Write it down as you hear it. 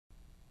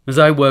as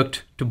I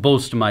worked to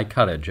bolster my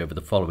courage over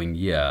the following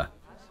year.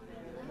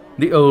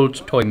 The old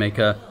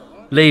toy-maker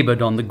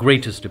laboured on the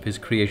greatest of his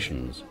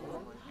creations,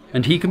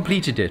 and he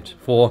completed it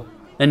for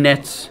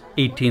Annette's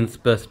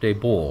 18th birthday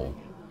ball,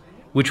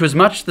 which was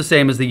much the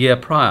same as the year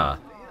prior,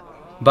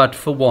 but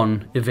for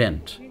one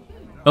event.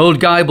 Old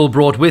Geibel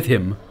brought with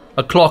him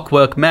a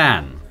clockwork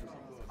man.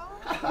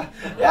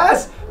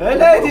 Yes,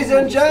 ladies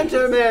and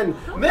gentlemen,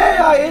 may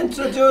I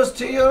introduce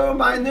to you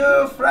my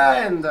new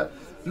friend,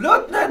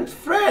 Lieutenant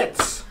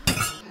Fritz.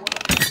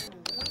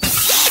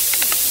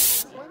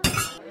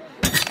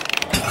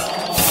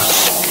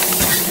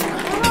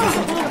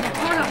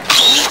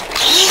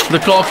 The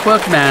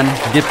clockwork man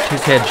dipped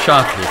his head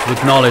sharply to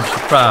acknowledge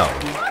the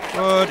crowd.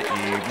 Good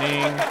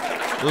evening,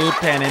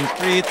 Lieutenant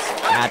Fritz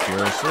at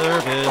your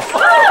service.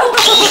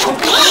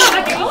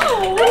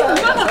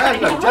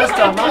 Just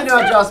a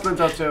minor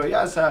adjustment or two,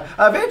 yes, sir.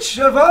 Which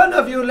one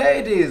of you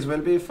ladies will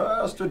be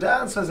first to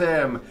dance with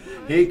him?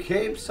 He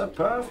keeps a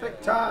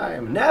perfect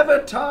time,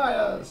 never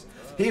tires.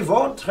 He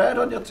won't tread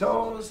on your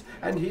toes,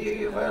 and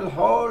he will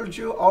hold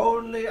you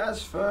only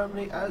as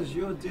firmly as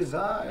you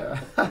desire.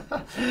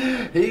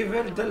 He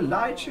will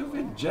delight you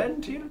with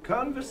genteel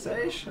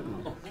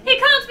conversation. He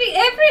can't be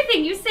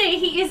everything you say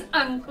he is,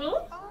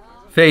 Uncle.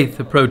 Faith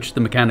approached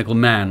the mechanical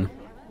man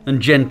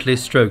and gently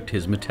stroked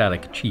his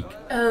metallic cheek.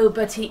 Oh,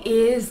 but he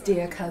is,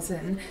 dear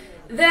cousin.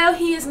 Though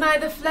he is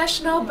neither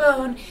flesh nor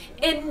bone,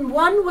 in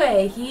one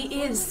way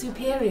he is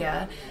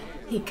superior.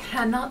 He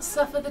cannot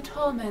suffer the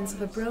torments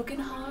of a broken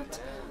heart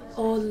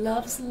or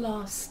love's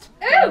lost.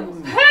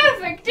 Oh,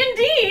 perfect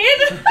indeed!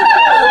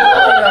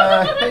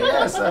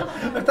 Yes,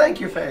 thank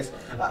you, Faith.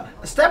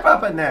 Step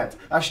up, Annette.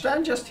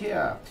 Stand just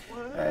here.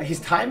 His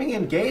timing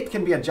and gait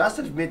can be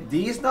adjusted with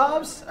these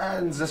knobs,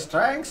 and the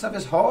strength of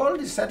his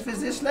hold is set with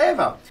this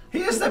lever.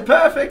 He is the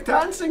perfect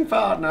dancing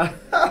partner.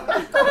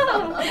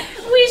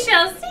 We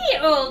shall see,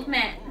 old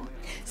man.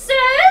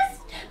 Sirs,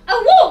 a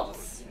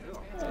waltz!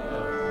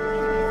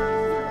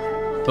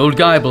 Old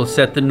Geibel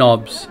set the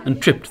knobs and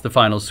tripped the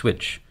final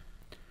switch.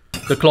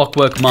 The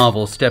clockwork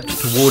marvel stepped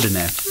toward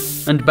Annette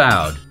and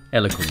bowed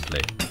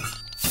eloquently.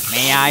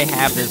 May I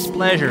have this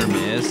pleasure,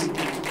 miss?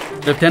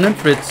 Lieutenant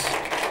Fritz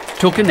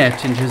took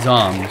Annette into his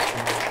arms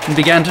and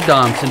began to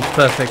dance in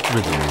perfect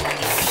rhythm.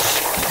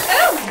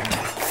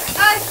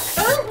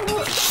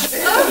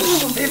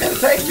 He will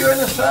take you in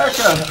a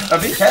circle.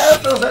 Be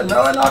careful that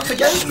no one knocks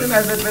against him,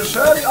 as it will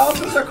surely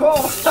alter the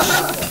course.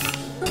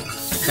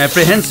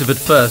 Apprehensive at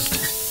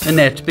first,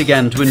 Annette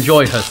began to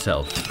enjoy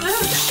herself.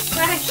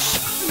 Why,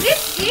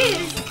 this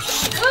is...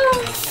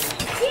 Oh,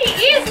 he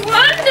is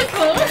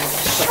wonderful.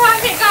 I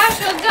think I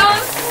shall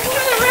dance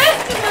for the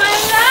rest of my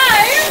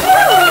life.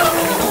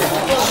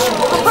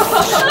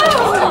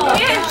 Oh,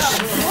 yes.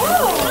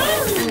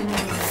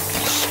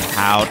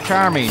 How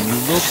charming you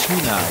look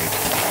tonight.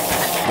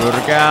 Your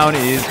gown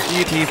is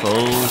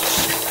beautiful.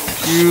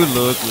 You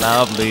look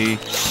lovely.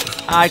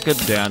 I could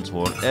dance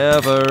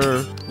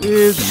forever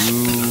with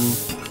you.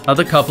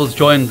 Other couples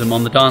joined them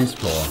on the dance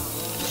floor,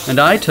 and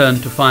I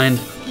turned to find...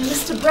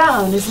 Mr.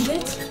 Brown, isn't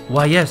it?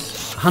 Why,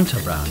 yes,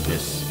 Hunter Brown,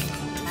 miss.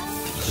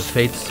 The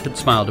fates had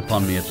smiled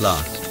upon me at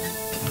last.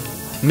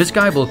 Miss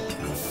Geibel,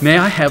 may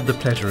I have the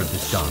pleasure of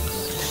this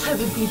dance? I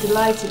would be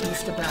delighted,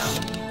 Mr.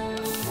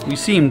 Brown. We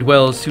seemed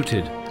well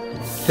suited.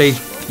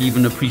 Faith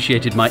even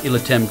appreciated my ill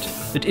attempt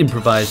at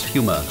improvised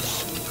humor.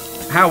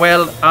 How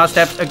well our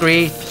steps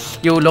agree.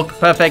 You look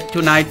perfect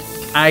tonight.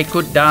 I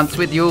could dance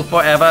with you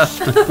forever.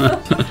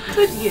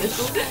 Could you?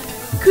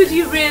 Could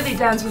you really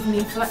dance with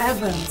me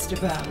forever, Mr.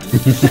 Brown?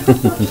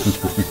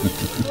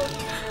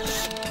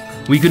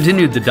 We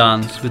continued the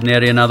dance with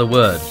nary another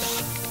word,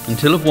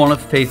 until one of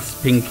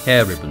Faith's pink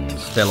hair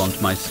ribbons fell onto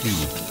my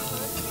sleeve.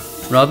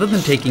 Rather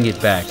than taking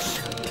it back,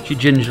 she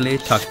gingerly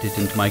tucked it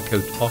into my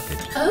coat pocket.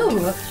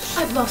 Oh,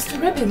 I've lost a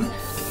ribbon.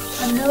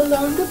 I'm no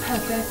longer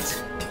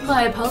perfect.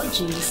 My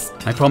apologies.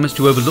 I promise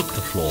to overlook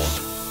the flaw,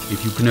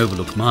 if you can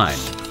overlook mine.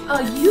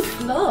 Are you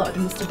flawed,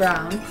 Mr.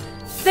 Brown?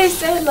 They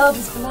say love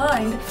is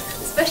blind,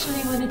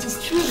 especially when it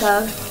is true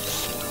love.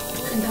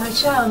 And I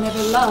shall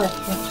never love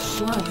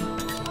but one.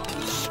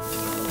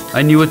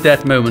 I knew at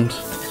that moment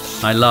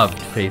I loved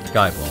Faith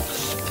Geibel,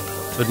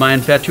 but my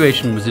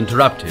infatuation was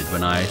interrupted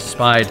when I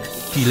spied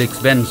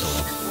Felix Wenzel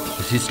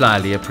as he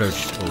slyly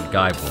approached old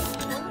Geibel.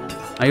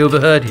 I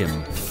overheard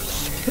him.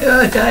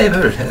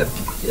 Geibel,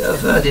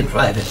 a word in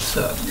private,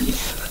 sir.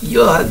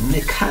 Your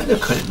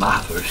mechanical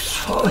marvel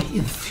so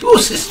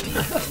enthuses me.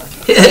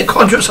 It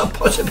conjures up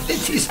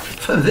possibilities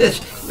from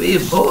which we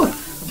both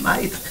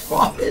might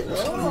profit.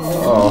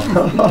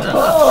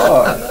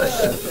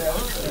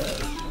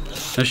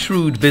 A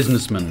shrewd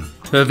businessman,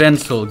 Herr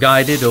Wenzel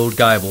guided old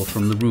Geibel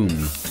from the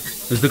room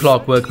as the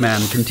clockwork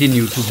man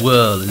continued to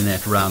whirl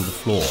Annette around the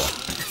floor,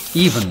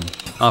 even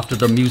after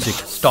the music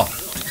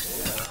stopped.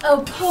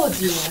 Oh, poor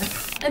dear.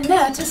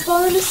 Annette has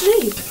fallen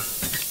asleep.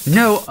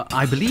 No,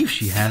 I believe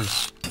she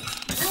has.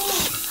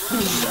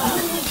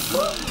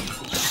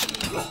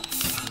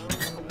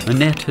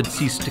 Annette had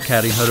ceased to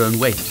carry her own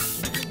weight.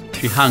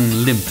 She hung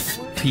limp,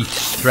 feet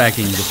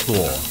dragging the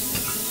floor.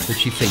 Had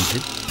she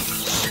fainted?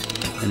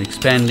 An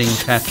expanding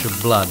patch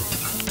of blood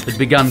had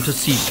begun to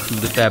seep through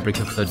the fabric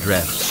of her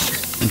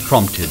dress and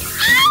prompted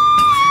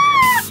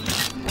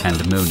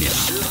pandemonium.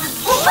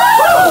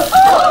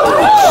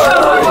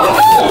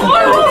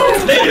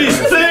 Ladies,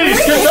 please,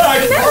 get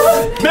back!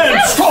 Men,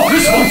 stop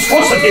this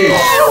monstrosity!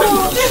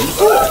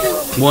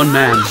 One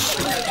man,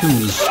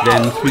 two,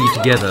 then three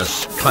together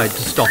tried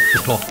to stop the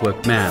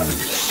clockwork man,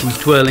 whose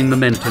twirling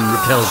momentum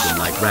repelled them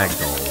like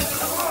ragdolls.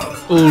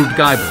 Old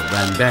Geibel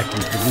ran back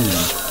into the room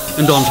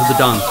and onto the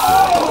dance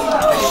floor.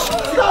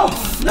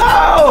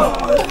 No!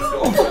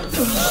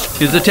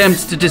 His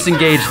attempts to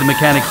disengage the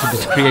mechanics of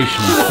his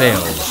creation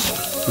failed.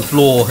 The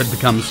floor had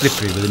become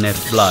slippery with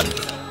Annette's blood.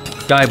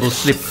 Geibel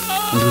slipped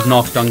and was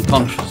knocked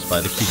unconscious by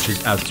the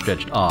creature's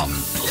outstretched arm.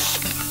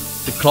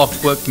 The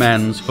clockwork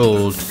man's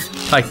hold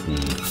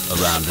tightened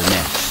around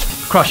Annette,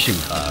 crushing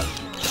her.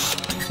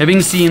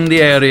 Having seen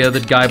the area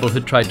that Geibel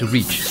had tried to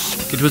reach,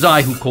 it was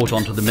I who caught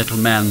onto the metal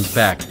man's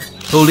back.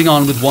 Holding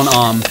on with one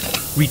arm,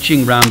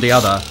 reaching round the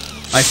other,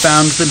 I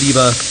found the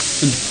lever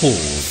and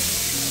pulled.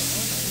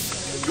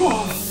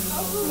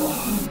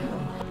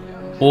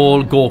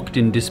 All gawked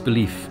in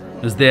disbelief,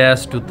 as there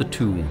stood the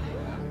two.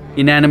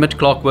 Inanimate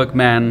clockwork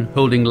man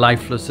holding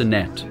lifeless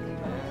Annette.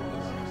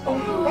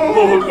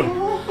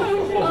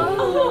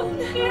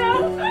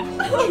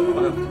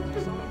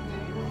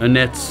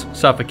 Annette's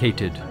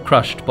suffocated,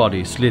 crushed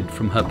body slid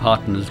from her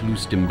partner's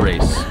loosed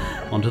embrace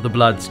onto the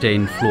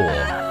blood-stained floor.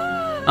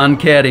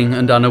 Uncaring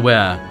and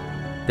unaware,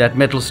 that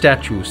metal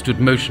statue stood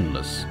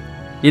motionless,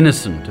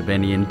 innocent of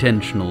any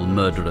intentional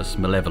murderous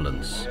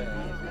malevolence.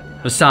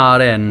 A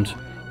sour end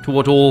to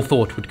what all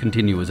thought would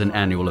continue as an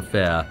annual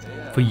affair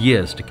for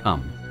years to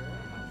come.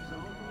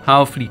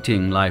 How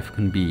fleeting life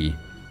can be,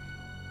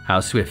 how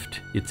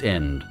swift its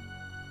end.